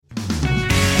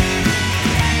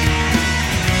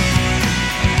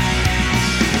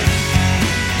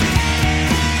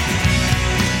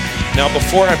Now,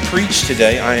 before I preach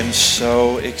today, I am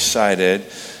so excited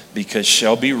because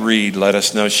Shelby Reed let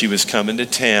us know she was coming to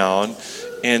town.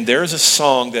 And there's a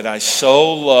song that I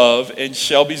so love, and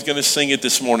Shelby's going to sing it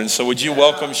this morning. So would you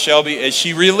welcome Shelby as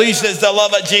she releases the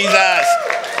love of Jesus?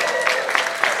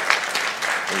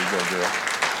 There you go, girl.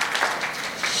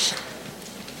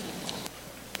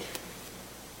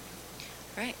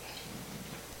 All right.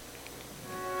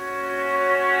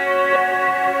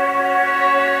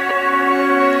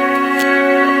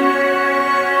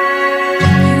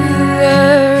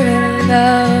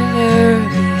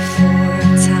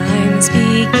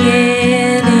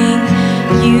 Beginning,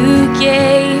 you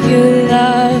gave your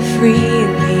love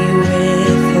freely,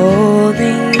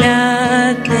 withholding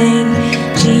nothing.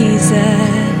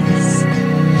 Jesus,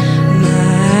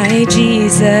 my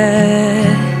Jesus,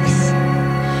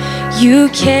 you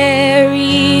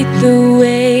carried the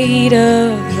weight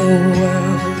of the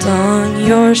world on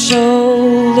your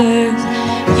shoulders.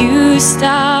 You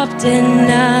stopped at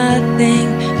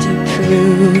nothing to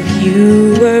prove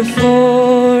you were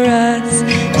for us.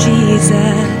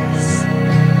 Jesus,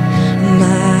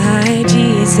 my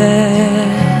Jesus.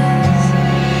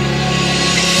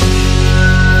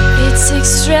 It's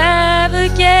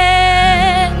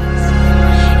extravagant.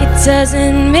 It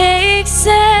doesn't make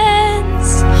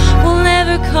sense. We'll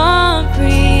never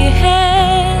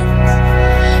comprehend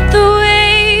the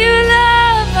way you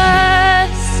love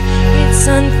us. It's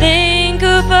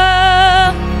unthinkable.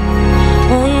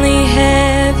 Only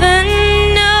heaven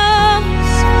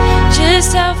knows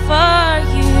just how far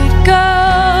you'd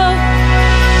go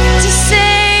to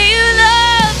say you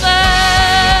love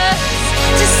us,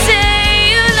 to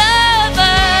say you love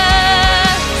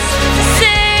us, to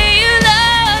say you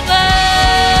love us.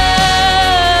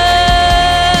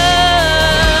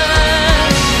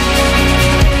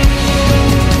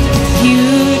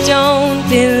 You don't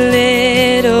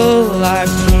belittle our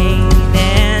pain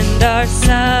and our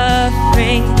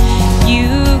suffering.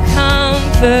 You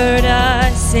comfort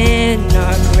us in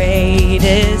our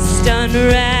greatest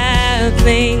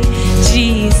unraveling.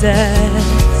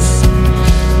 Jesus,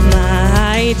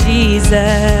 my Jesus.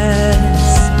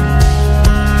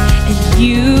 And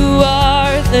you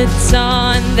are the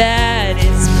dawn that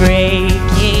is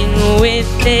breaking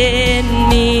within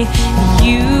me.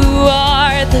 You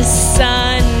are the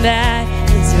sun that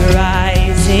is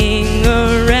rising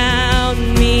around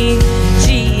me.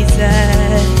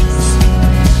 Jesus,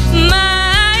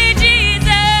 my Jesus.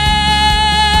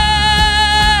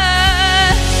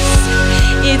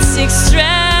 It's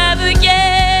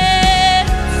extravagant.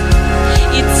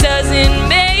 It doesn't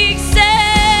make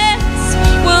sense.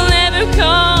 We'll never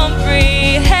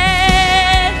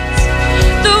comprehend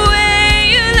the way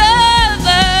you love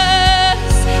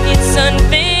us. It's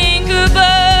unthinkable.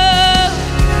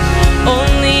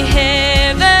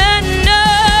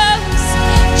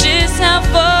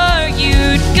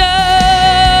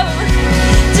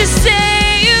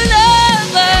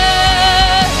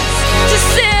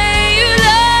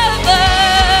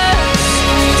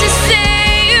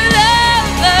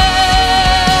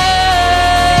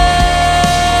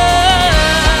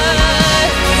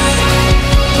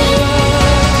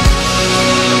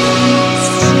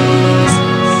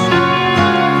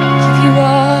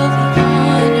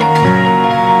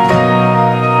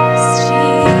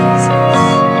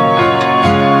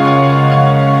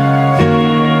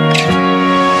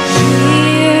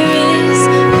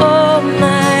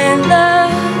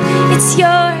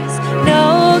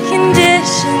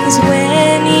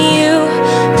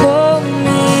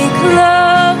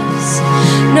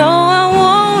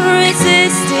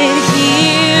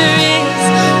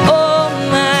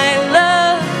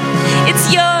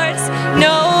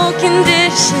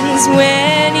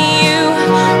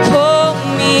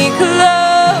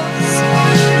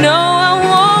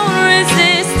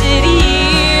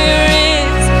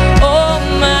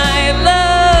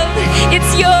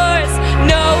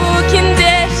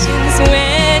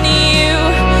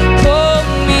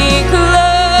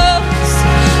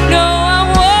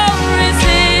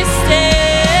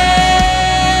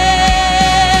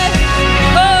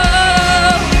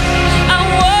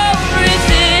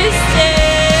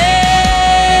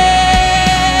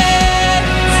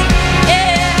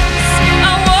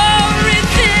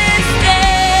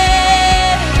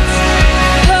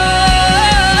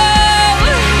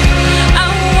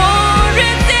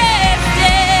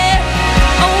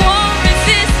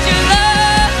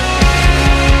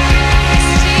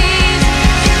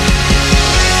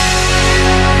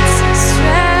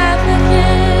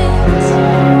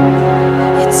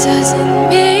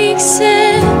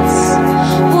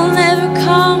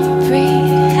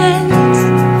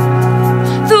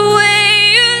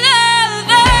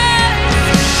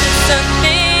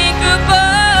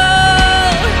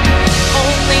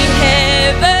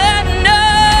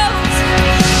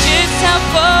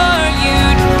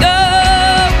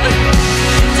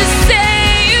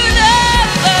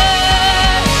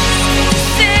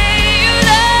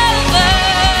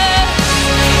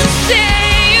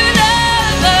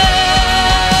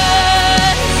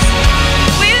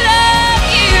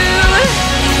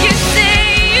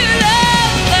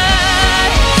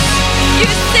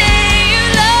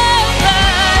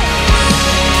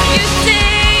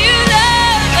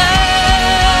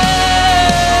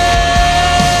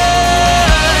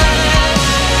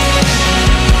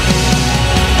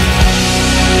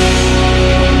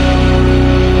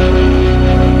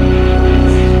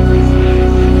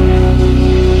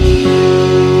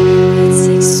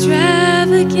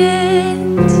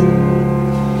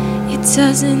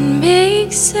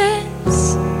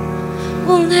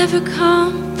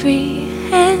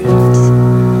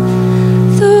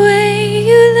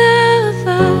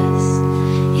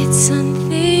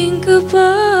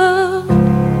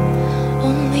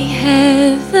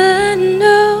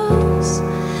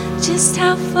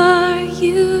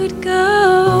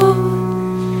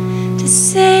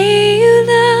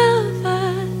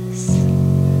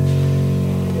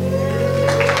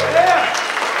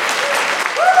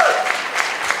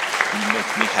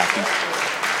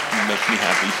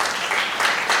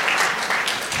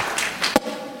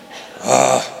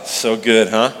 So good,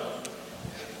 huh?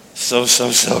 So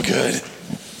good.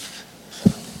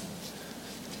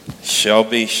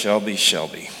 Shelby.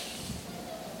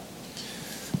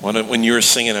 When you were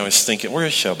singing, I was thinking, where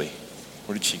is Shelby?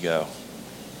 Where did she go?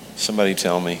 Somebody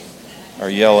tell me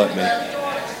or yell at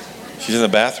me. She's in the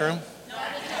bathroom?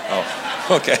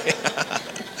 Oh, okay.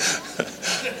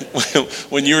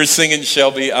 When you were singing,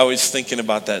 Shelby, I was thinking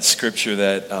about that scripture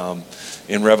that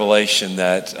in Revelation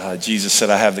that Jesus said,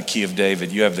 I have the key of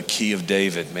David. You have the key of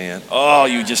David, man. Oh,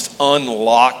 you just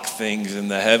unlock things in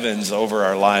the heavens over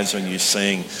our lives when you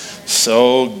sing.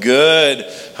 So good.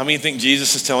 How many think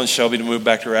Jesus is telling Shelby to move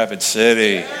back to Rapid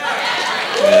City?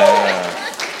 Yeah.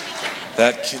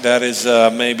 That is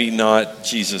maybe not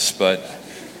Jesus, but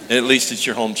at least it's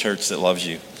your home church that loves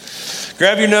you.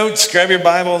 Grab your notes, grab your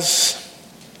Bibles,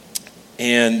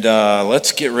 and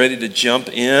let's get ready to jump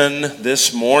in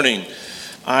this morning.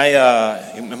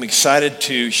 I'm excited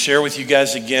to share with you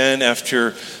guys again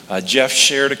after Jeff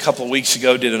shared a couple of weeks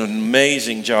ago, did an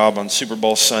amazing job on Super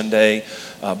Bowl Sunday,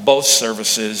 both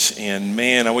services. And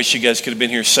man, I wish you guys could have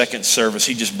been here second service.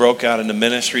 He just broke out into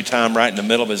ministry time right in the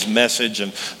middle of his message,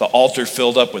 and the altar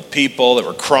filled up with people that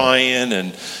were crying,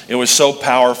 and it was so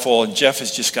powerful. And Jeff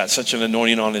has just got such an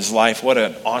anointing on his life. What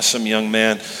an awesome young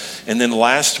man. And then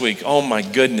last week, oh my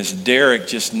goodness, Derek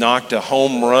just knocked a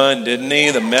home run, didn't he?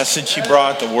 The message he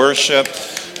brought, the worship.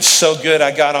 So good.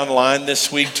 I got online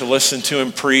this week to listen to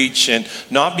him preach, and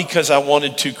not because I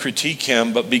wanted to critique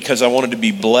him, but because I wanted to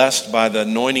be blessed by the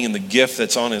anointing and the gift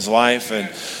that's on his life. And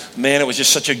man, it was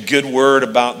just such a good word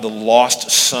about the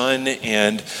lost son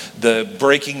and the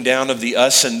breaking down of the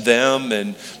us and them,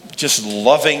 and just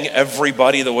loving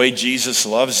everybody the way Jesus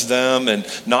loves them, and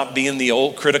not being the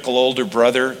old critical older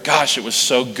brother. Gosh, it was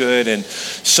so good. And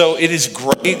so it is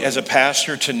great as a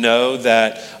pastor to know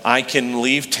that I can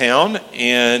leave town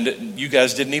and you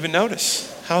guys didn't even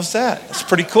notice. How's that? That's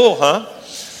pretty cool, huh?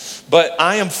 But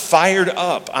I am fired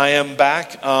up. I am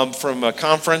back from a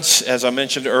conference. As I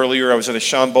mentioned earlier, I was at a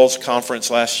Sean Bolts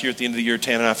conference last year at the end of the year,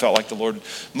 Tana, and I felt like the Lord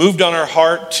moved on our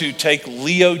heart to take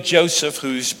Leo Joseph,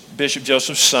 who's Bishop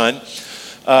Joseph's son,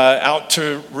 out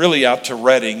to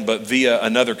Reading, but via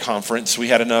another conference. We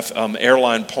had enough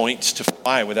airline points to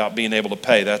fly without being able to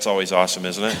pay. That's always awesome,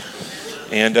 isn't it?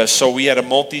 And so we had a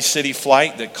multi-city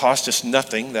flight that cost us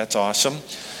nothing. That's awesome.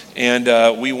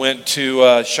 And we went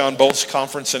to Sean Bolt's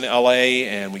conference in LA,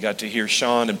 and we got to hear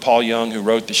Sean and Paul Young, who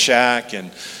wrote The Shack,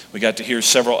 and we got to hear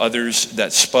several others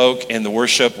that spoke, and the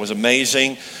worship was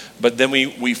amazing. But then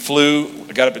we flew.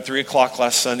 I got up at 3 o'clock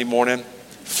last Sunday morning,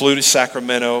 flew to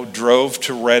Sacramento, drove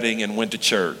to Reading, and went to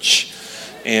church.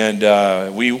 And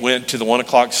we went to the 1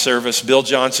 o'clock service. Bill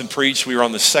Johnson preached. We were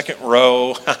on the second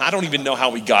row. I don't even know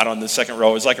how we got on the second row.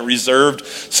 It was like a reserved.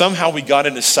 Somehow we got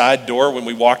in the side door. When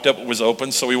we walked up, it was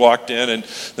open, so we walked in. And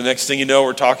the next thing you know,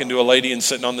 we're talking to a lady and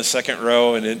sitting on the second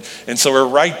row. And so we're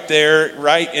right there,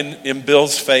 right in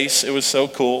Bill's face. It was so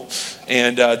cool.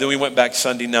 And then we went back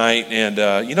Sunday night.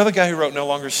 And you know the guy who wrote No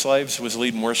Longer Slaves was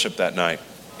leading worship that night?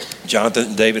 Jonathan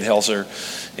and David Helzer.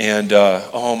 And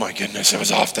oh my goodness, it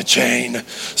was off the chain.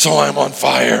 So I'm on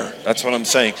fire. That's what I'm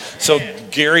saying. So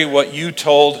Gary, who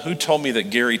told me that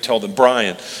Gary told him?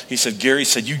 Brian. He said, Gary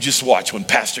said, you just watch when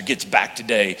Pastor gets back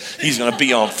today. He's going to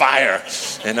be on fire.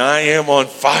 And I am on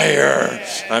fire.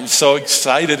 I'm so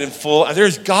excited and full.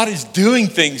 God is doing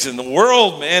things in the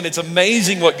world, man. It's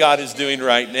amazing what God is doing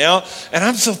right now. And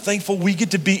I'm so thankful we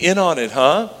get to be in on it,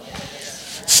 huh?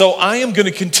 So I am going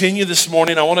to continue this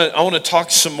morning. I want to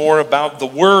talk some more about the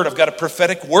Word. I've got a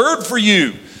prophetic word for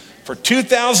you for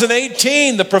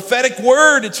 2018. The prophetic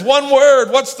word. It's one word.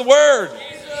 What's the word?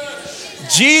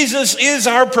 Jesus is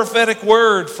our prophetic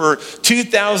word for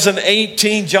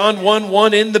 2018. John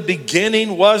 1:1. In the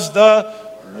beginning was the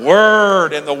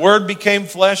Word, and the Word became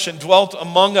flesh and dwelt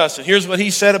among us. And here's what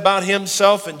he said about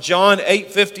himself in John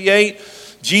 8:58.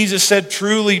 Jesus said,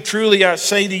 truly, truly, I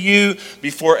say to you,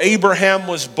 before Abraham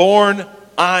was born,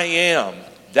 I am.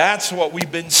 That's what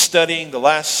we've been studying the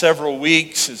last several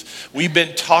weeks. We've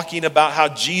been talking about how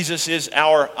Jesus is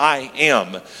our I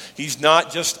am. He's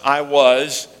not just I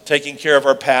was, taking care of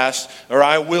our past, or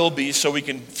I will be, so we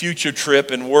can future trip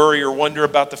and worry or wonder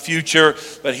about the future.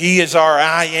 But he is our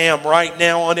I am right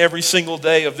now on every single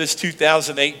day of this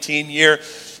 2018 year.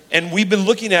 And we've been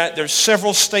looking at, there's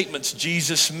several statements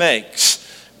Jesus makes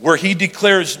where he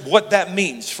declares what that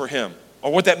means for him,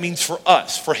 or what that means for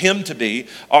us, for him to be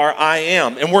our I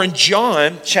am. And we're in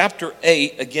John chapter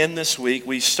 8 again this week.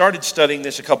 We started studying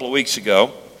this a couple of weeks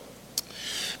ago,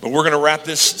 but we're going to wrap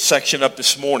this section up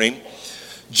this morning.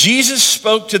 Jesus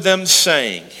spoke to them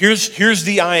saying, here's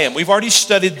the I am. We've already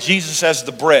studied Jesus as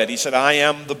the bread. He said, I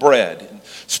am the bread.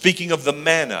 speaking of the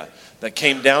manna that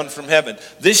came down from heaven.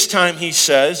 This time he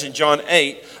says in John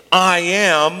 8, I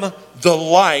am the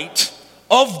light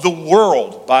of the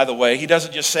world. By the way, he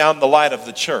doesn't just say I'm the light of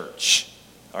the church.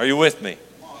 Are you with me?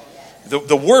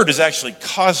 The word is actually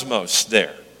cosmos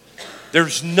there.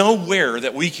 There's nowhere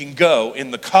that we can go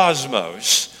in the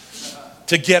cosmos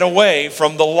to get away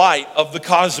from the light of the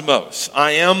cosmos.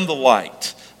 I am the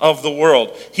light of the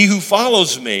world. He who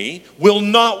follows me will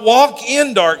not walk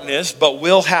in darkness, but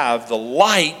will have the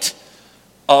light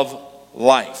of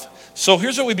life. So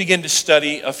here's what we began to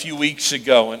study a few weeks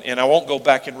ago, and I won't go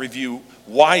back and review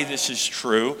why this is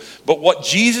true, but what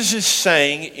Jesus is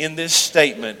saying in this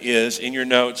statement is, in your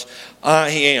notes,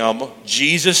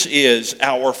 Jesus is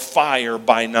our fire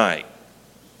by night.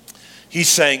 He's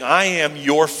saying, I am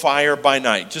your fire by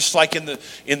night. Just like in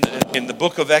the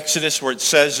book of Exodus where it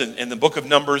says, in the book of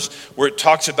Numbers, where it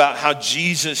talks about how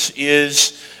Jesus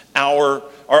is or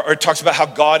it talks about how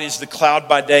God is the cloud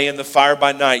by day and the fire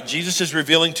by night. Jesus is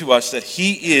revealing to us that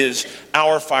he is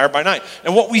our fire by night.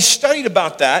 And what we studied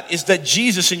about that is that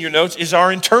Jesus, in your notes, is our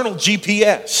internal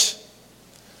GPS.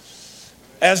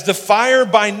 As the fire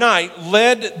by night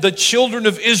led the children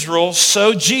of Israel,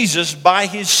 so Jesus, by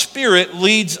his Spirit,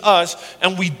 leads us,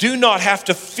 and we do not have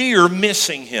to fear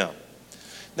missing him.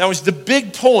 Now, it's the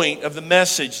big point of the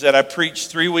message that I preached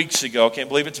 3 weeks ago. I can't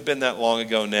believe it's been that long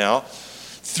ago now.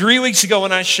 3 weeks ago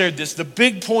when I shared this, the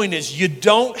big point is you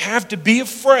don't have to be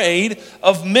afraid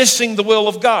of missing the will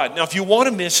of God. Now, if you want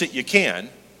to miss it, you can,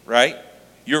 right?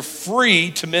 You're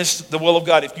free to miss the will of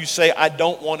God if you say, I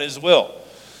don't want his will.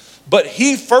 But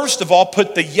he, first of all,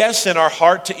 put the yes in our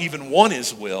heart to even want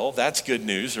his will. That's good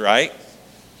news, right?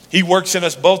 He works in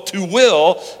us both to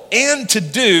will and to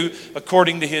do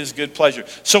according to his good pleasure.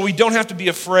 So we don't have to be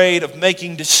afraid of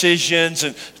making decisions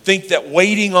and think that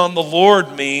waiting on the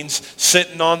Lord means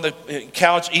sitting on the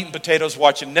couch eating potatoes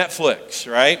watching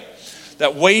Netflix, right?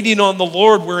 That waiting on the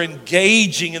Lord, we're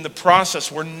engaging in the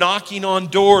process. We're knocking on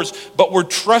doors, but we're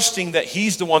trusting that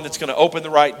he's the one that's going to open the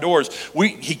right doors.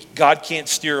 God can't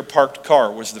steer a parked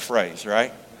car was the phrase,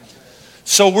 right?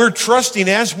 So we're trusting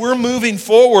as we're moving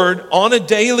forward on a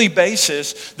daily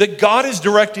basis that God is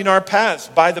directing our paths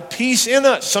by the peace in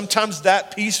us. Sometimes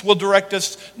that peace will direct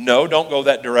us, no, don't go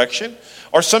that direction.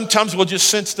 Or sometimes we'll just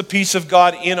sense the peace of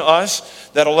God in us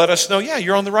that'll let us know, yeah,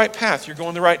 you're on the right path. You're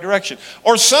going the right direction.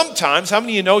 Or sometimes, how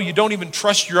many of you know you don't even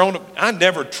trust your own? I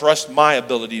never trust my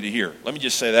ability to hear. Let me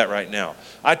just say that right now.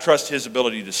 I trust his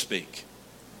ability to speak.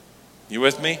 You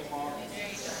with me?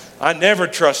 I never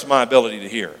trust my ability to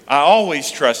hear. I always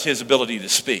trust his ability to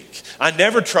speak. I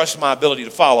never trust my ability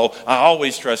to follow. I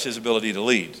always trust his ability to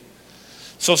lead.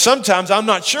 So sometimes I'm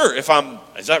not sure if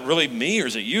is that really me or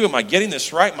is it you? Am I getting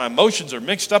this right? My emotions are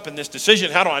mixed up in this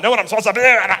decision. How do I know what I'm supposed to do?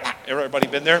 Everybody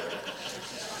been there?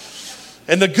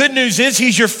 And the good news is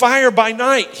he's your fire by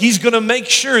night. He's going to make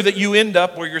sure that you end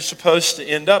up where you're supposed to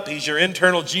end up. He's your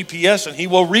internal GPS and he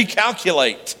will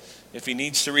recalculate if he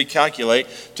needs to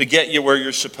recalculate to get you where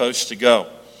you're supposed to go.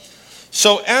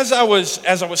 So as I was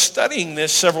studying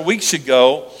this several weeks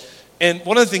ago, and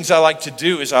one of the things I like to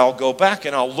do is I'll go back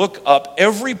and I'll look up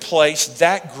every place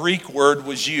that Greek word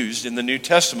was used in the New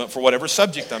Testament for whatever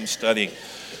subject I'm studying.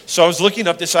 So I was looking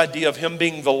up this idea of him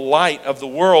being the light of the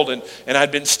world, and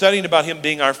I'd been studying about him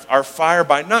being our fire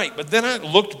by night. But then I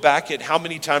looked back at how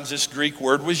many times this Greek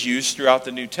word was used throughout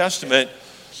the New Testament,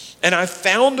 and I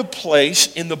found a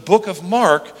place in the book of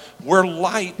Mark where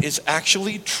light is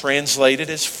actually translated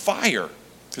as fire.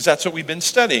 Because that's what we've been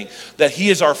studying. That he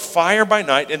is our fire by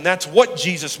night. And that's what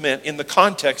Jesus meant in the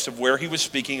context of where he was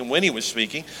speaking and when he was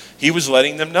speaking. He was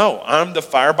letting them know, I'm the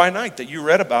fire by night that you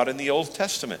read about in the Old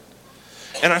Testament.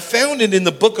 And I found it in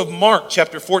the book of Mark,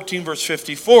 chapter 14, verse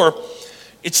 54.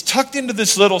 It's tucked into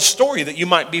this little story that you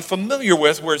might be familiar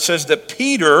with, where it says that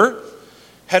Peter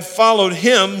had followed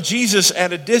him, Jesus,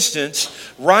 at a distance,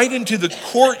 right into the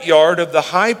courtyard of the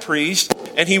high priest,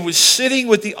 and he was sitting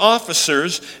with the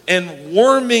officers and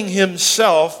warming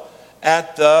himself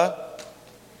at the...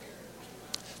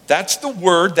 That's the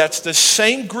word, that's the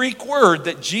same Greek word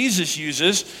that Jesus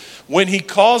uses when he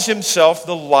calls himself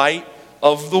the light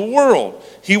of the world.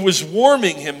 He was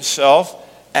warming himself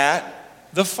at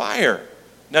the fire.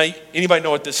 Now, anybody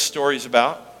know what this story is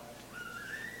about?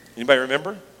 Anybody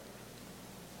remember?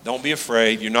 Don't be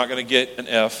afraid. You're not going to get an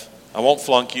F. I won't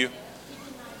flunk you.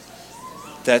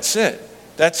 That's it.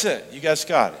 That's it. You guys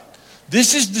got it.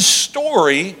 This is the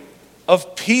story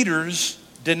of Peter's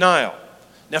denial.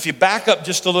 Now, if you back up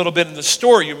just a little bit in the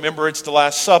story, you remember it's the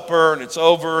Last Supper and it's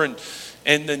over and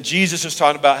And then Jesus is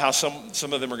talking about how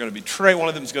some of them are going to betray, one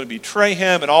of them is going to betray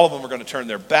him, and all of them are going to turn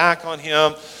their back on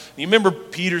him. And you remember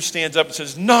Peter stands up and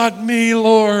says, "Not me,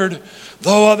 Lord.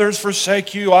 Though others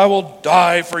forsake you, I will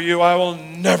die for you. I will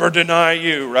never deny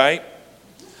you," right?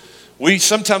 We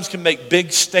sometimes can make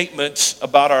big statements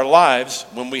about our lives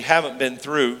when we haven't been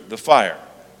through the fire,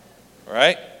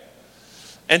 right?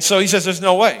 And so he says, there's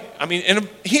no way. I mean, and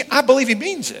I believe he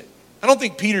means it. I don't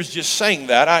think Peter's just saying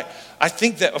that. I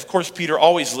think that, of course, Peter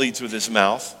always leads with his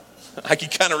mouth. I can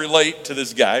kind of relate to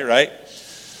this guy, right?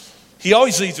 He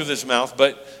always leads with his mouth,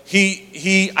 but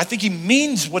I think he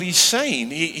means what he's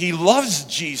saying. He loves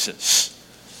Jesus.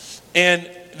 And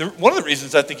one of the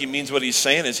reasons I think he means what he's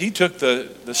saying is he took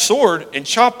the sword and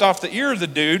chopped off the ear of the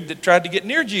dude that tried to get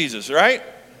near Jesus, right?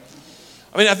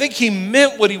 I mean, I think he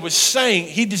meant what he was saying.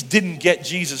 He just didn't get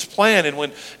Jesus' plan. And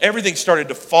when everything started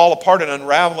to fall apart and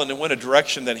unravel and it went a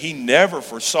direction that he never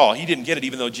foresaw, he didn't get it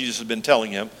even though Jesus had been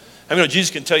telling him. I mean,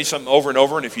 Jesus can tell you something over and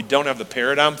over, and if you don't have the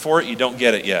paradigm for it, you don't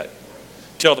get it yet.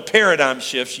 Till the paradigm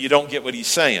shifts, you don't get what he's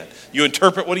saying. You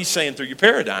interpret what he's saying through your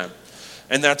paradigm.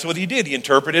 And that's what he did. He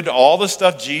interpreted all the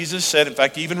stuff Jesus said. In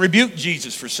fact, he even rebuked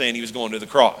Jesus for saying he was going to the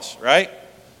cross, right?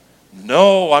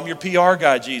 No, I'm your PR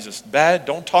guy, Jesus. Bad,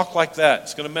 don't talk like that.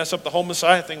 It's going to mess up the whole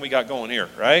Messiah thing we got going here,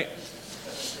 right?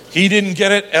 He didn't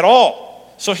get it at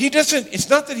all. So it's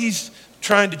not that he's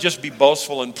trying to just be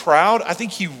boastful and proud. I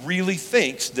think he really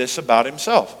thinks this about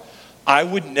himself. I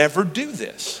would never do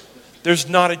this. There's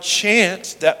not a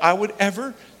chance that I would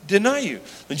ever deny you.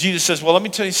 And Jesus says, well, let me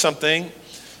tell you something,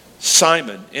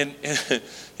 Simon. And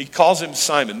he calls him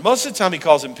Simon. Most of the time he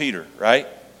calls him Peter, right?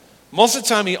 Most of the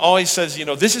time he always says,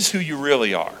 this is who you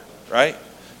really are, right?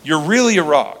 You're really a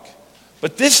rock.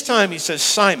 But this time he says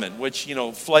Simon, which,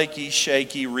 flaky,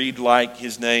 shaky, reed-like,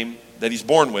 his name that he's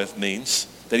born with means,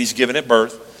 that he's given at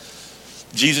birth.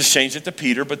 Jesus changed it to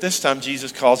Peter, but this time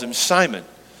Jesus calls him Simon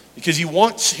because he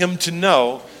wants him to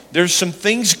know there's some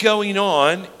things going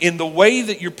on in the way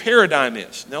that your paradigm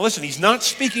is. Now listen, he's not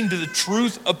speaking to the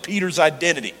truth of Peter's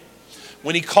identity.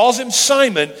 When he calls him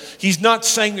Simon, he's not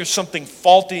saying there's something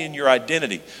faulty in your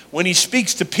identity. When he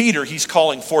speaks to Peter, he's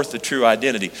calling forth the true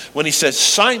identity. When he says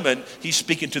Simon, he's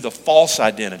speaking to the false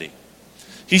identity.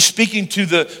 He's speaking to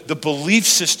the belief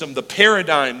system, the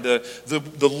paradigm,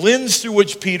 the lens through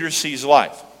which Peter sees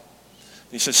life.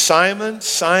 He says, Simon,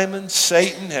 Simon,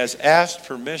 Satan has asked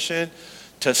permission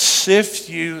to sift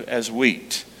you as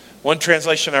wheat. One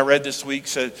translation I read this week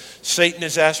said, Satan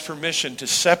has asked permission to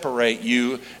separate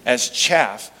you as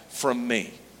chaff from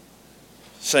me.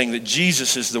 Saying that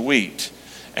Jesus is the wheat.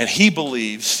 And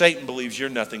Satan believes you're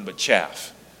nothing but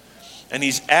chaff. And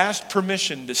he's asked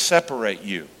permission to separate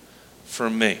you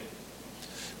from me.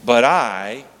 But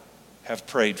I have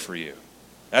prayed for you.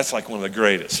 That's like one of the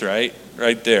greatest, right?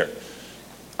 Right there.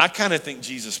 I kind of think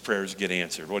Jesus' prayers get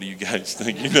answered. What do you guys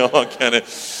think?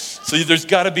 So there's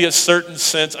got to be a certain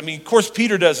sense. I mean, of course,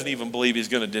 Peter doesn't even believe he's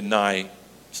going to deny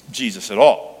Jesus at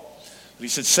all. But he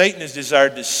said, Satan has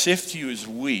desired to sift you as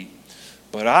wheat,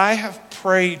 but I have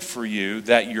prayed for you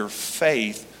that your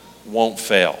faith won't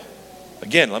fail.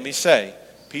 Again, let me say,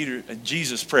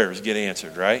 Jesus' prayers get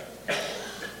answered, right?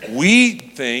 We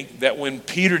think that when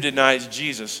Peter denies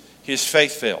Jesus, his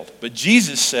faith failed. But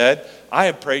Jesus said, I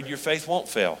have prayed your faith won't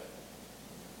fail.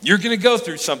 You're going to go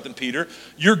through something, Peter.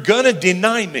 You're going to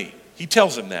deny me. He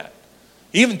tells him that.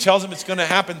 He even tells him it's going to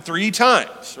happen 3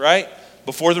 times, right?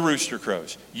 Before the rooster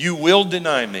crows. You will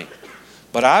deny me.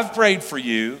 But I've prayed for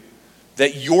you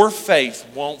that your faith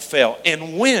won't fail.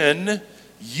 And when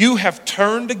you have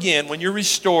turned again, when you're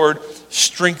restored,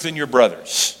 strengthen your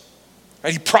brothers.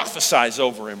 Right? He prophesies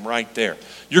over him right there.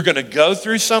 You're going to go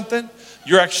through something.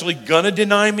 You're actually going to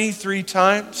deny me 3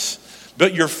 times.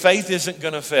 But your faith isn't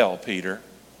going to fail, Peter.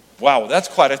 Wow, that's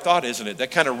quite a thought, isn't it? That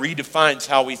kind of redefines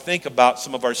how we think about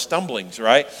some of our stumblings,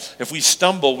 right? If we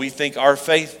stumble, we think our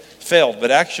faith failed. But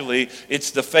actually,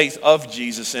 it's the faith of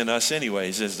Jesus in us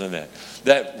anyways, isn't it?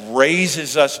 That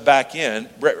raises us back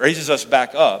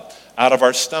up out of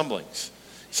our stumblings.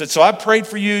 He said, so I prayed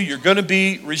for you. You're going to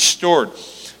be restored.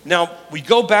 Now, we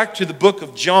go back to the book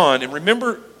of John, and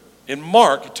remember, in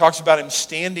Mark, it talks about him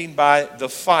standing by the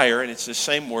fire, and it's the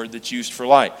same word that's used for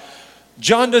light.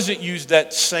 John doesn't use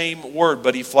that same word,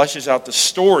 but he fleshes out the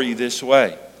story this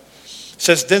way. It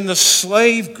says, then the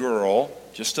slave girl,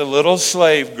 just a little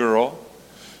slave girl,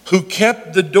 who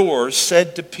kept the door,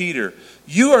 said to Peter,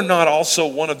 you are not also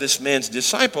one of this man's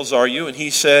disciples, are you? And he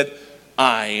said,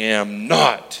 I am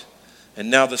not. And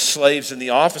now the slaves and the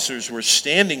officers were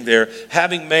standing there,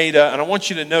 having made and I want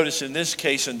you to notice in this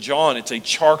case in John, it's a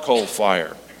charcoal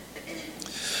fire.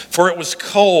 For it was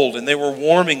cold, and they were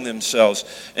warming themselves.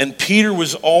 And Peter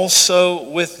was also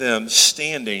with them,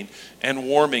 standing and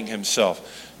warming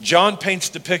himself. John paints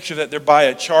the picture that they're by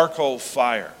a charcoal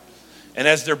fire. And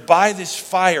as they're by this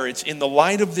fire, it's in the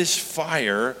light of this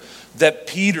fire that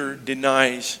Peter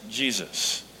denies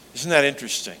Jesus. Isn't that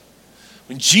interesting?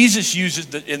 When Jesus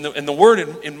uses, and the word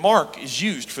in Mark is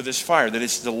used for this fire, that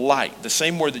it's the light, the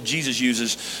same word that Jesus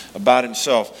uses about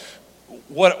himself.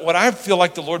 What I feel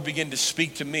like the Lord began to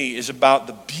speak to me is about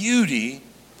the beauty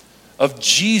of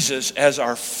Jesus as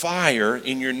our fire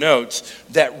in your notes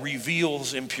that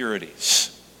reveals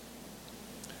impurities.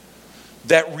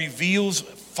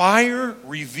 Fire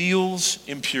reveals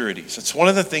impurities. It's one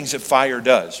of the things that fire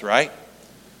does, right?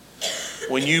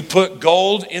 When you put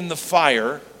gold in the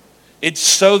fire, it's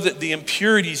so that the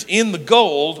impurities in the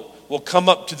gold will come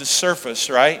up to the surface,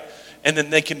 right? And then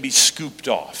they can be scooped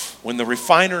off. When the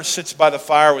refiner sits by the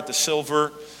fire with the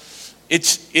silver,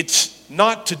 it's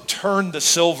not to turn the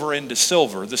silver into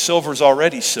silver. The silver is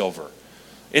already silver.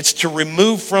 It's to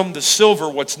remove from the silver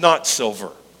what's not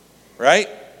silver, right?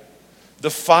 The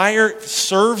fire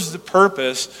serves the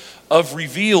purpose of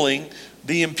revealing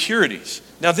the impurities.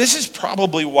 Now, this is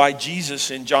probably why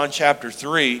Jesus in John chapter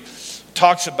 3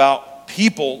 talks about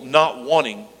people not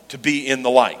wanting to be in the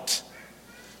light,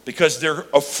 because they're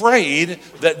afraid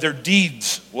that their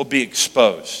deeds will be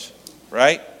exposed,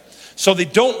 right? So they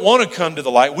don't want to come to the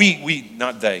light. We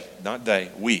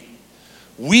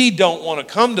don't want to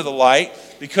come to the light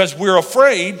because we're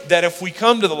afraid that if we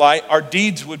come to the light, our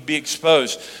deeds would be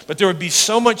exposed. But there would be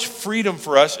so much freedom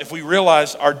for us if we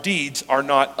realize our deeds are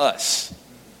not us,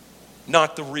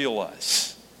 not the real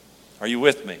us. Are you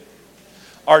with me?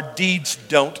 Our deeds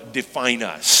don't define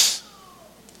us.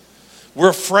 We're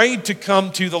afraid to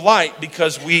come to the light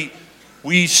because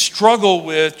we struggle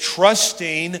with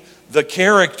trusting the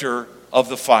character of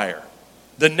the fire,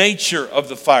 the nature of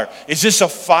the fire. Is this a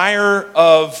fire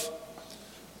of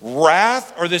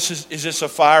wrath, or is this a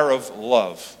fire of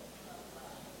love?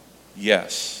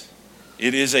 Yes.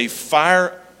 It is a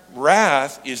fire.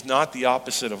 Wrath is not the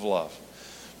opposite of love.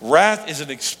 Wrath is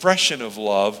an expression of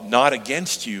love, not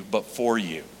against you, but for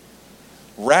you.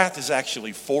 Wrath is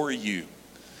actually for you.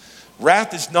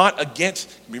 Wrath is not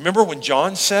against. Remember when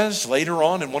John says later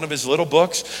on in one of his little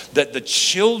books that the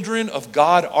children of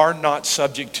God are not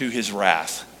subject to his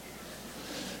wrath.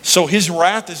 So his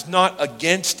wrath is not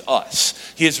against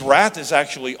us. His wrath is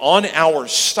actually on our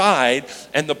side,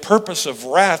 and the purpose of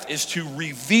wrath is to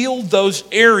reveal those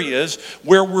areas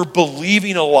where we're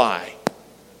believing a lie.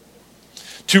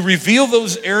 To reveal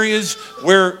those areas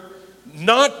where,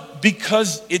 not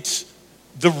because it's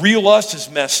the real us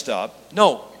is messed up.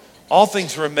 No, all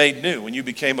things were made new. When you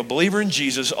became a believer in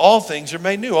Jesus, all things are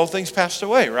made new. All things passed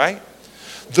away, right?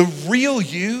 The real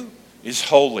you is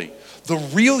holy. The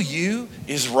real you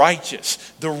is righteous.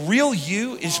 The real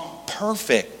you is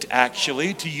perfect,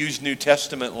 actually, to use New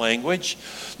Testament language.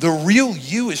 The real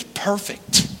you is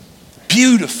perfect,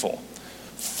 beautiful,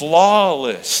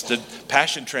 flawless. The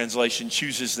Passion Translation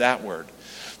chooses that word.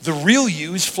 The real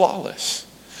you is flawless.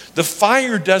 The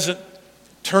fire doesn't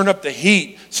turn up the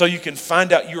heat so you can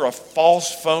find out you're a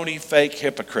false, phony, fake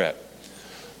hypocrite.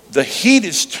 The heat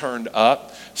is turned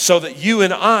up so that you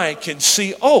and I can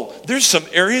see, oh, there's some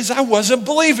areas I wasn't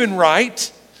believing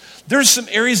right. There's some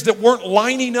areas that weren't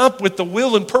lining up with the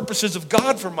will and purposes of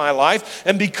God for my life.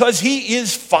 And because he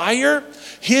is fire,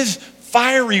 his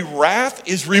fiery wrath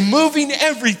is removing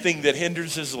everything that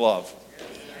hinders his love.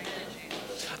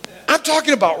 I'm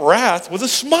talking about wrath with a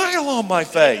smile on my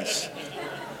face.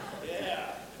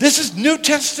 This is New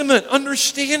Testament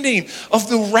understanding of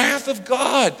the wrath of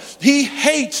God. He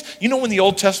hates, you know when the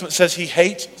Old Testament says he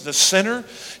hates the sinner?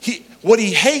 What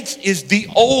he hates is the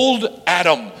old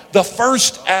Adam, the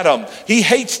first Adam. He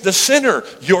hates the sinner.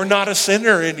 You're not a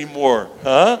sinner anymore,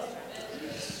 huh?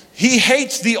 He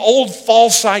hates the old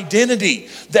false identity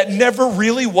that never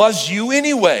really was you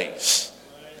anyways.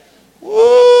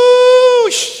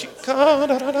 Woo!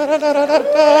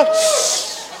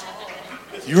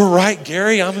 You're right,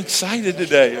 Gary. I'm excited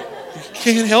today.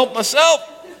 Can't help myself.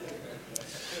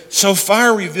 So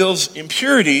fire reveals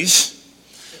impurities.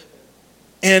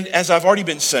 And as I've already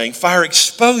been saying, fire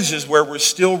exposes where we're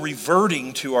still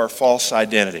reverting to our false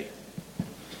identity.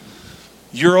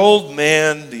 Your old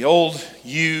man, the old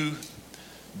you,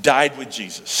 died with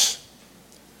Jesus.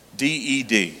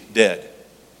 D-E-D, dead,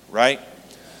 right?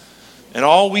 And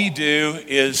all we do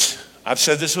is, I've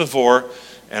said this before,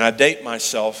 and I date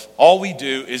myself, all we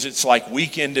do is it's like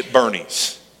Weekend at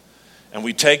Bernie's. And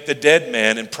we take the dead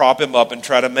man and prop him up and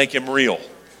try to make him real.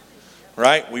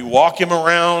 Right? We walk him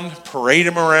around, parade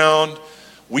him around.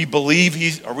 We believe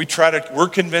we're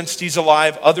convinced he's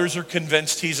alive. Others are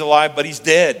convinced he's alive, but he's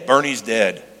dead. Bernie's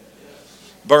dead.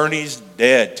 Bernie's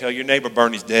dead. Tell your neighbor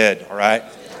Bernie's dead, all right?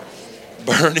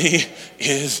 Bernie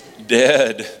is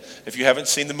dead. If you haven't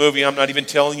seen the movie, I'm not even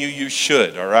telling you you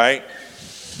should, all right?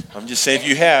 I'm just saying if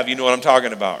you have, you know what I'm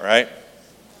talking about, right?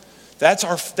 That's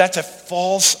a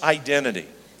false identity.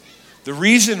 The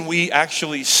reason we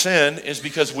actually sin is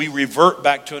because we revert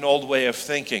back to an old way of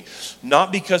thinking,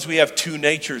 not because we have two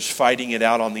natures fighting it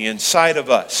out on the inside of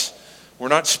us. We're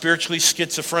not spiritually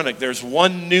schizophrenic. There's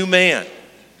one new man.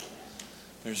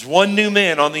 There's one new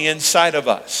man on the inside of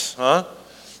us, huh?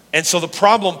 And so the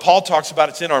problem Paul talks about,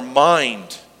 it's in our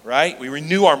mind, right? We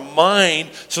renew our mind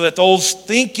so that those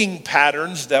thinking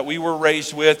patterns that we were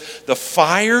raised with, the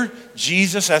fire,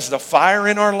 Jesus as the fire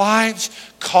in our lives,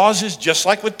 causes, just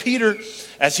like with Peter,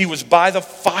 as he was by the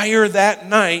fire that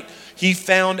night, he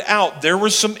found out there were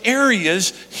some areas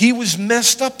he was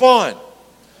messed up on.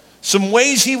 Some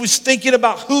ways he was thinking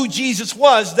about who Jesus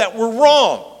was that were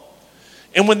wrong.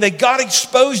 And when they got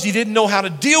exposed, he didn't know how to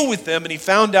deal with them, and he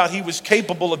found out he was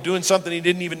capable of doing something he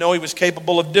didn't even know he was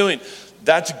capable of doing.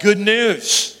 That's good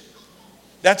news.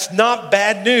 That's not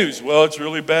bad news. Well, it's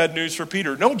really bad news for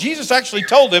Peter. No, Jesus actually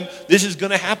told him, this is going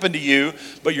to happen to you,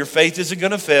 but your faith isn't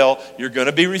going to fail. You're going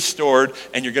to be restored,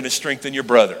 and you're going to strengthen your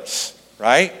brothers,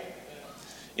 right?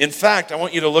 In fact, I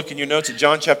want you to look in your notes at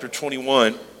John chapter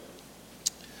 21.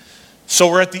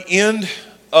 So we're at the end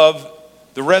of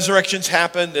the resurrections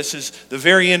happened. This is the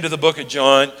very end of the book of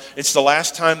John. It's the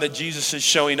last time that Jesus is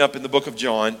showing up in the book of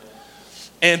John.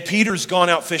 And Peter's gone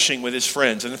out fishing with his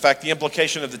friends. And in fact, the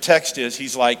implication of the text is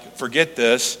he's like, forget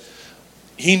this.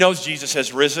 He knows Jesus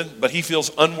has risen, but he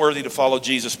feels unworthy to follow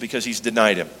Jesus because he's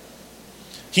denied him.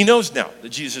 He knows now that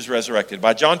Jesus is resurrected.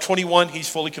 By John 21, he's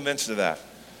fully convinced of that.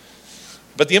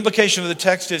 But the implication of the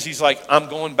text is he's like, I'm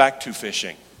going back to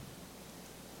fishing.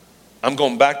 I'm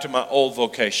going back to my old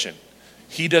vocation.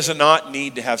 He does not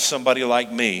need to have somebody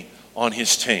like me on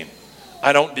his team.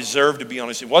 I don't deserve to be on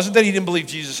his team. It wasn't that he didn't believe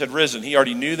Jesus had risen. He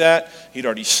already knew that. He'd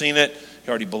already seen it. He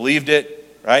already believed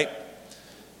it, right?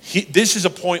 This is a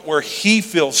point where he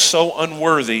feels so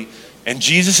unworthy, and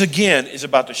Jesus again is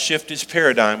about to shift his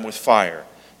paradigm with fire.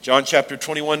 John chapter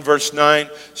 21, verse 9.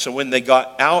 So when they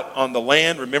got out on the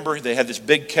land, remember they had this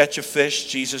big catch of fish.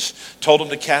 Jesus told them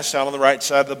to cast out on the right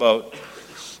side of the boat.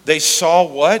 They saw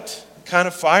what kind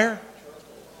of fire?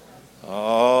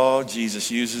 Oh, Jesus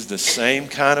uses the same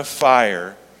kind of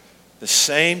fire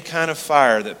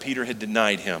that Peter had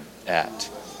denied him at.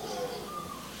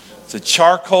 The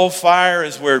charcoal fire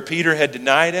is where Peter had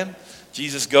denied him.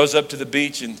 Jesus goes up to the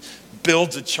beach and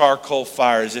builds a charcoal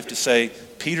fire as if to say,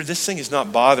 Peter, this thing is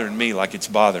not bothering me like it's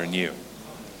bothering you.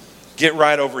 Get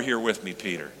right over here with me,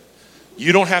 Peter.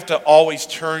 You don't have to always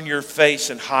turn your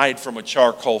face and hide from a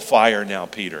charcoal fire now,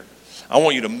 Peter. I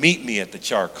want you to meet me at the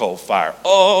charcoal fire.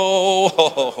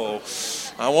 Oh,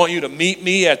 I want you to meet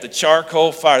me at the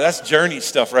charcoal fire. That's journey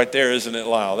stuff right there, isn't it,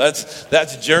 Lyle?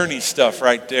 That's journey stuff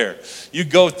right there. You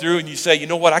go through and you say, you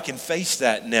know what, I can face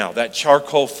that now, that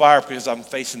charcoal fire, because I'm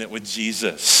facing it with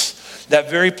Jesus. That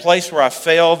very place where I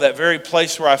failed, that very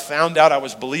place where I found out I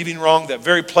was believing wrong, that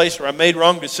very place where I made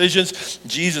wrong decisions,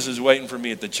 Jesus is waiting for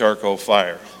me at the charcoal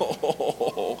fire.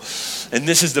 And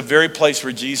this is the very place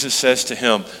where Jesus says to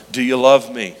him, do you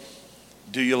love me?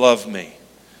 Do you love me?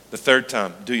 The third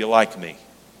time, do you like me?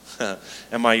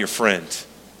 Am I your friend?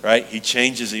 Right? He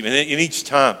changes him. And each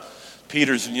time,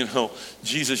 Peter's,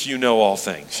 Jesus, you know all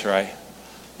things, right?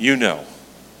 You know.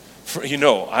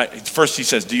 First he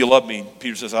says, do you love me?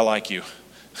 Peter says, I like you.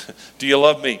 Do you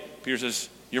love me? Peter says,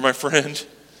 you're my friend.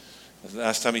 The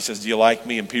last time he says, do you like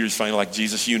me? And Peter's finally like,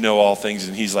 Jesus, you know all things.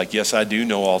 And he's like, yes, I do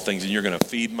know all things. And you're going to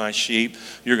feed my sheep.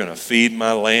 You're going to feed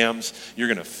my lambs. You're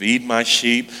going to feed my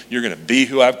sheep. You're going to be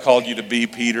who I've called you to be,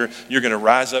 Peter. You're going to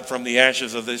rise up from the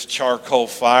ashes of this charcoal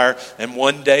fire. And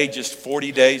one day, just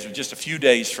 40 days, or just a few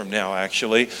days from now,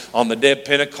 actually, on the day of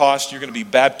Pentecost, you're going to be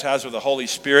baptized with the Holy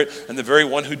Spirit. And the very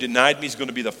one who denied me is going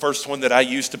to be the first one that I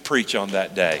used to preach on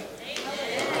that day.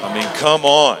 I mean, come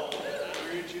on.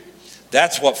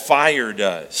 That's what fire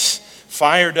does.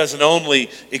 Fire doesn't only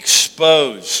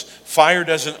expose. Fire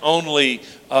doesn't only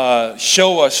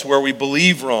show us where we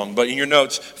believe wrong. But in your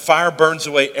notes, fire burns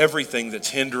away everything that's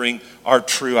hindering our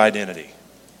true identity.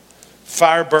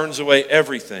 Fire burns away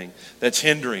everything that's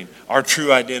hindering our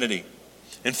true identity.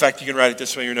 In fact, you can write it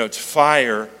this way in your notes.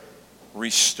 Fire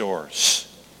restores.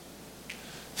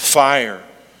 Fire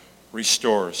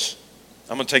restores.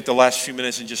 I'm going to take the last few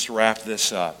minutes and just wrap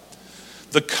this up.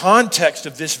 The context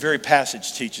of this very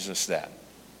passage teaches us that.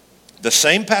 The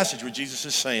same passage where Jesus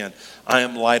is saying, I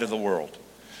am light of the world.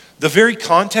 The very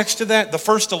context of that, the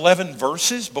first 11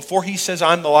 verses before he says,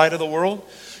 I'm the light of the world,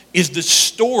 is the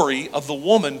story of the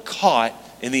woman caught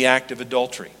in the act of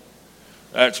adultery.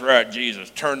 That's right, Jesus,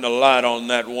 turn the light on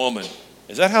that woman.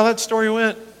 Is that how that story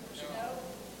went?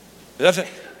 No.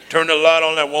 Turn the light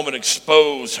on that woman,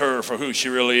 expose her for who she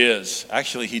really is.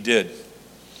 Actually, he did.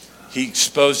 He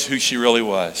exposed who she really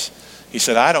was. He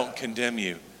said, I don't condemn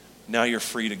you. Now you're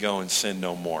free to go and sin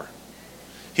no more.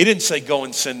 He didn't say go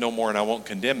and sin no more and I won't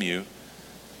condemn you,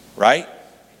 right?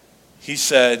 He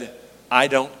said, I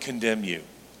don't condemn you.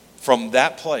 From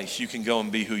that place, you can go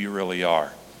and be who you really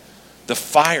are. The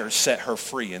fire set her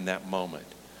free in that moment.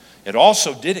 It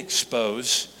also did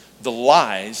expose the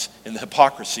lies and the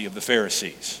hypocrisy of the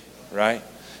Pharisees, right?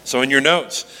 So in your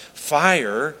notes,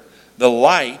 fire, the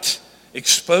light,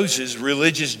 exposes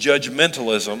religious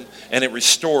judgmentalism, and it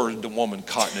restored the woman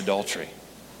caught in adultery.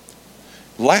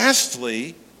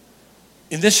 Lastly,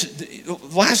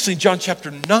 John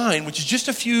chapter 9, which is just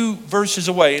a few verses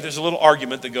away, there's a little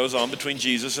argument that goes on between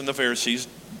Jesus and the Pharisees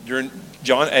during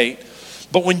John 8.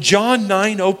 But when John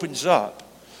 9 opens up,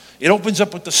 it opens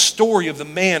up with the story of the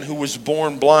man who was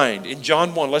born blind. In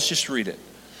John 1, let's just read it.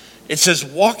 It says,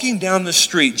 walking down the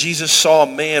street, Jesus saw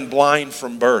a man blind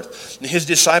from birth. And his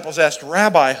disciples asked,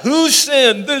 Rabbi, who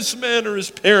sinned, this man or his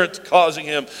parents, causing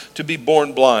him to be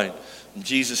born blind? And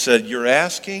Jesus said, you're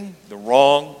asking the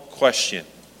wrong question.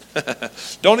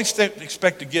 Don't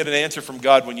expect to get an answer from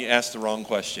God when you ask the wrong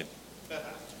question.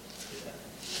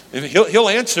 He'll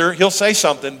answer, he'll say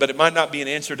something, but it might not be an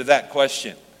answer to that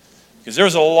question. Because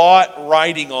there's a lot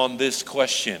riding on this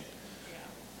question.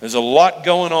 There's a lot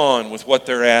going on with what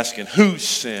they're asking. Who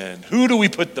sinned? Who do we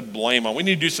put the blame on? We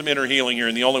need to do some inner healing here,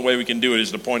 and the only way we can do it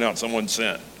is to point out someone's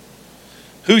sin.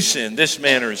 Who sinned, this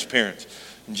man or his parents?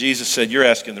 And Jesus said, you're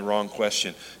asking the wrong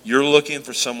question. You're looking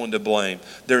for someone to blame.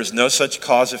 There is no such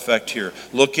cause effect here.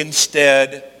 Look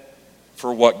instead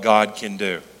for what God can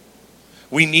do.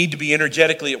 We need to be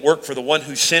energetically at work for the one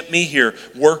who sent me here,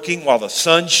 working while the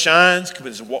sun shines.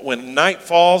 Because when night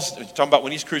falls, talking about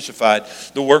when he's crucified,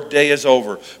 the workday is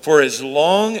over. For as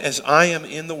long as I am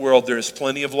in the world, there is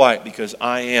plenty of light, because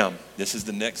I am. This is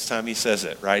the next time he says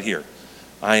it, right here.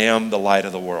 I am the light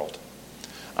of the world.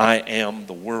 I am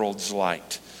the world's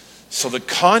light. So the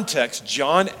context,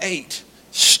 John 8,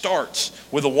 starts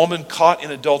with a woman caught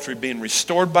in adultery being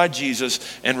restored by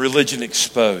Jesus and religion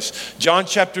exposed. John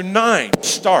chapter 9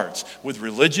 starts with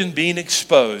religion being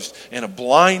exposed and a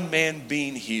blind man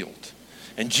being healed.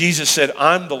 And Jesus said,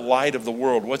 I'm the light of the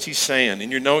world. What's he saying?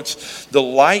 In your notes, the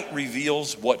light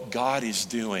reveals what God is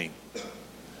doing.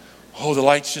 Oh, the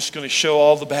light's just going to show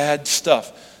all the bad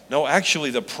stuff. No,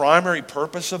 actually, the primary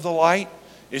purpose of the light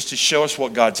is to show us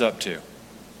what God's up to.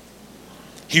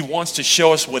 He wants to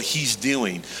show us what he's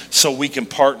doing so we can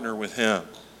partner with him.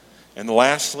 And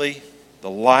lastly, the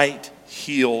light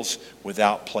heals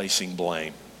without placing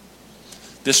blame.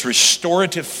 This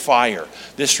restorative fire,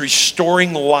 this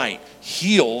restoring light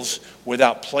heals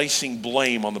without placing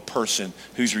blame on the person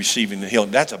who's receiving the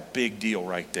healing. That's a big deal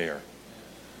right there.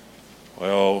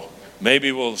 Well,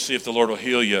 maybe we'll see if the Lord will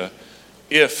heal you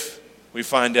if we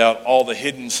find out all the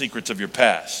hidden secrets of your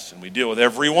past and we deal with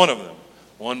every one of them.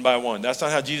 One by one. That's not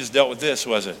how Jesus dealt with this,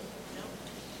 was it?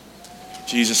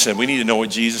 Jesus said, we need to know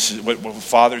what what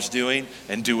Father's doing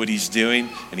and do what he's doing.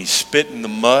 And he spit in the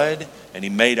mud and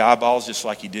he made eyeballs just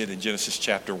like he did in Genesis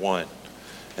chapter 1.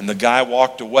 And the guy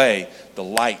walked away. The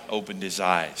light opened his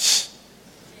eyes.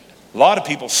 A lot of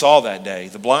people saw that day.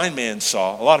 The blind man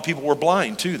saw. A lot of people were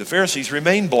blind too. The Pharisees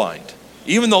remained blind.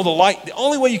 Even though the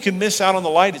only way you can miss out on the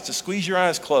light is to squeeze your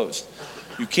eyes closed.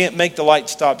 You can't make the light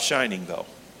stop shining though.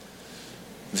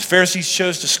 The Pharisees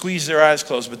chose to squeeze their eyes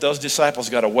closed, but those disciples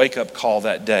got a wake-up call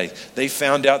that day. They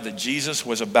found out that Jesus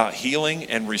was about healing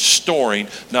and restoring,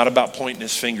 not about pointing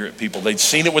his finger at people. They'd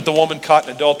seen it with the woman caught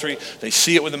in adultery. They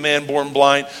see it with the man born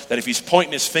blind, that if he's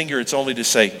pointing his finger, it's only to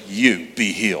say, you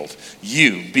be healed.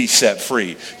 You be set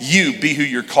free. You be who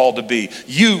you're called to be.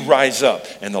 You rise up,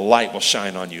 and the light will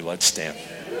shine on you. Let's stand.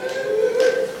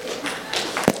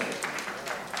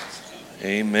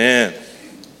 Amen.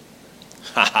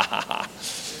 Ha ha ha ha.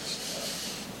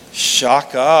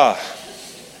 Shaka.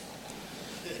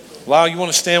 Wow, you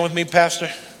want to stand with me, Pastor?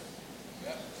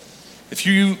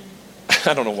 I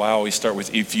don't know why I always start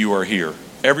with if you are here.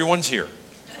 Everyone's here,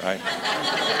 right?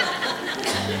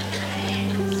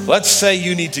 Let's say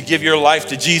you need to give your life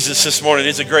to Jesus this morning.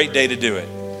 It's a great day to do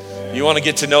it. You want to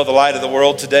get to know the light of the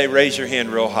world today? Raise your hand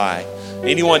real high.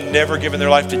 Anyone never given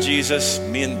their life to Jesus?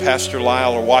 Me and Pastor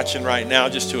Lyle are watching right now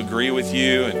just to agree with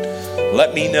you and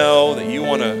let me know that you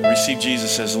want to receive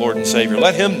Jesus as Lord and Savior.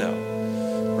 Let him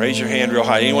know. Raise your hand real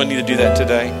high. Anyone need to do that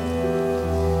today?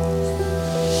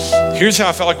 Here's how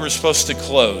I felt like we're supposed to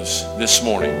close this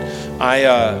morning.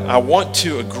 I want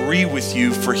to agree with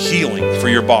you for healing for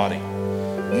your body.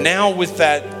 Now with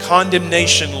that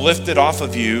condemnation lifted off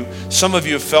of you, some of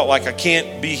you have felt like I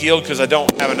can't be healed because I don't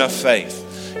have enough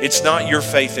faith. It's not your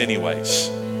faith anyways.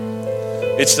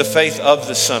 It's the faith of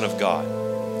the Son of God.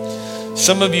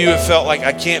 Some of you have felt like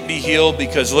I can't be healed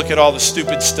because look at all the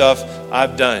stupid stuff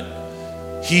I've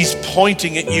done. He's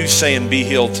pointing at you saying, be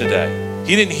healed today.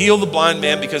 He didn't heal the blind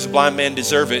man because the blind man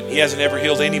deserved it. He hasn't ever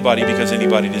healed anybody because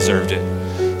anybody deserved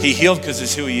it. He healed because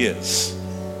it's who he is.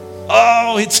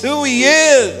 Oh, it's who he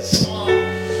is.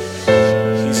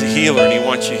 He's a healer and he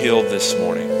wants you healed this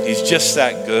morning. He's just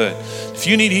that good. If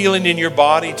you need healing in your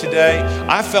body today,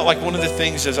 I felt like one of the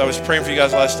things as I was praying for you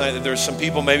guys last night that there were some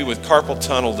people maybe with carpal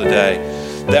tunnel today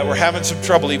that were having some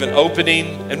trouble even opening,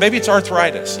 and maybe it's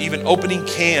arthritis, even opening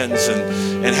cans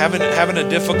and having a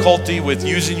difficulty with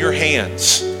using your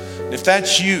hands. If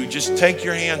that's you, just take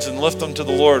your hands and lift them to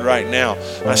the Lord right now.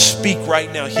 I speak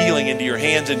right now healing into your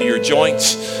hands, into your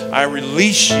joints. I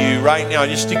release you right now.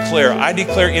 I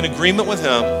declare in agreement with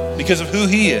him because of who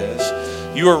he is.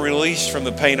 You are released from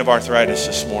the pain of arthritis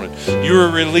this morning. You are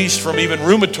released from even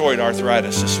rheumatoid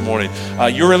arthritis this morning.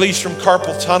 You're released from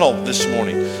carpal tunnel this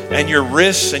morning. And your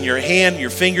wrists and your hand, your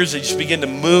fingers, they just begin to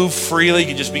move freely.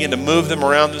 You just begin to move them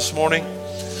around this morning.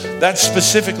 That's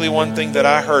specifically one thing that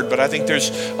I heard, but I think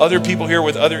there's other people here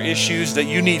with other issues that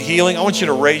you need healing. I want you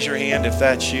to raise your hand if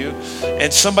that's you.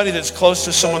 And somebody that's close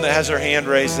to someone that has their hand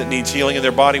raised that needs healing in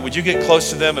their body, would you get close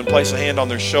to them and place a hand on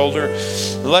their shoulder?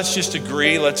 Let's just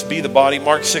agree. Let's be the body.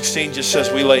 Mark 16 just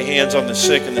says we lay hands on the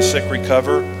sick and the sick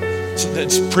recover. So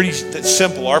that's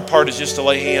simple. Our part is just to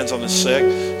lay hands on the sick.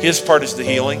 His part is the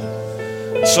healing.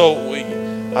 So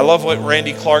I love what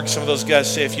Randy Clark, some of those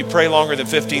guys say, if you pray longer than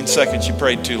 15 seconds, you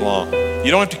prayed too long.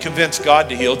 You don't have to convince God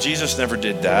to heal. Jesus never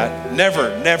did that.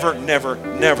 Never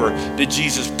did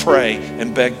Jesus pray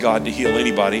and beg God to heal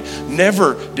anybody.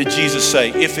 Never did Jesus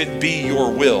say, if it be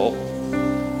your will,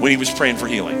 when he was praying for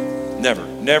healing.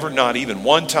 Never, not even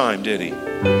one time did he.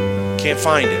 Can't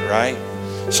find it, right?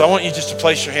 So I want you just to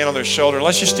place your hand on their shoulder. And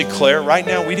let's just declare, right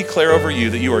now we declare over you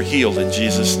that you are healed in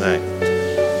Jesus' name.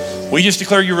 We just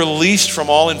declare you released from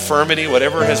all infirmity,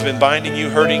 whatever has been binding you,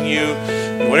 hurting you,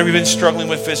 whatever you've been struggling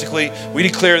with physically. We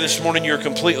declare this morning you're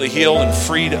completely healed and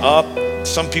freed up.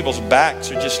 Some people's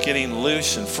backs are just getting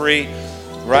loose and free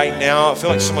right now. I feel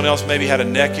like someone else maybe had a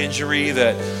neck injury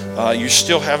that you're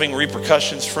still having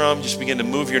repercussions from. Just begin to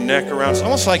move your neck around. It's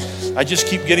almost like I just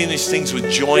keep getting these things with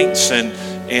joints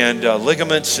and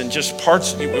ligaments and just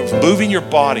parts, moving your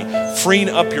body, freeing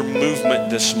up your movement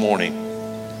this morning.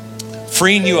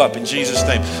 Freeing you up in Jesus'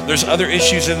 name. There's other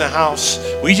issues in the house.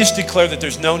 We just declare that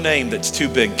there's no name that's too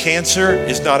big. Cancer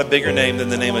is not a bigger name than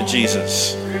the name of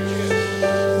Jesus.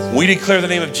 We declare the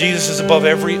name of Jesus is above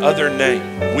every other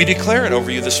name. We declare it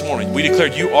over you this morning. We declare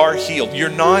you are healed. You're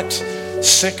not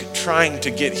sick trying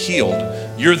to get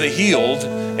healed. You're the healed,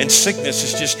 and sickness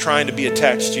is just trying to be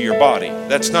attached to your body.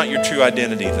 That's not your true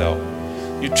identity, though.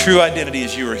 Your true identity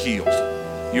is you are healed.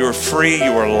 You are free.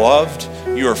 You are loved.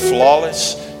 You are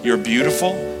flawless. You're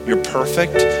beautiful. You're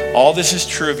perfect. All this is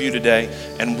true of you today.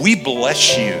 And we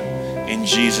bless you in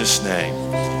Jesus' name.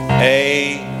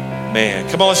 Amen.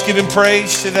 Come on, let's give him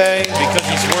praise today because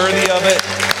he's worthy of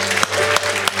it.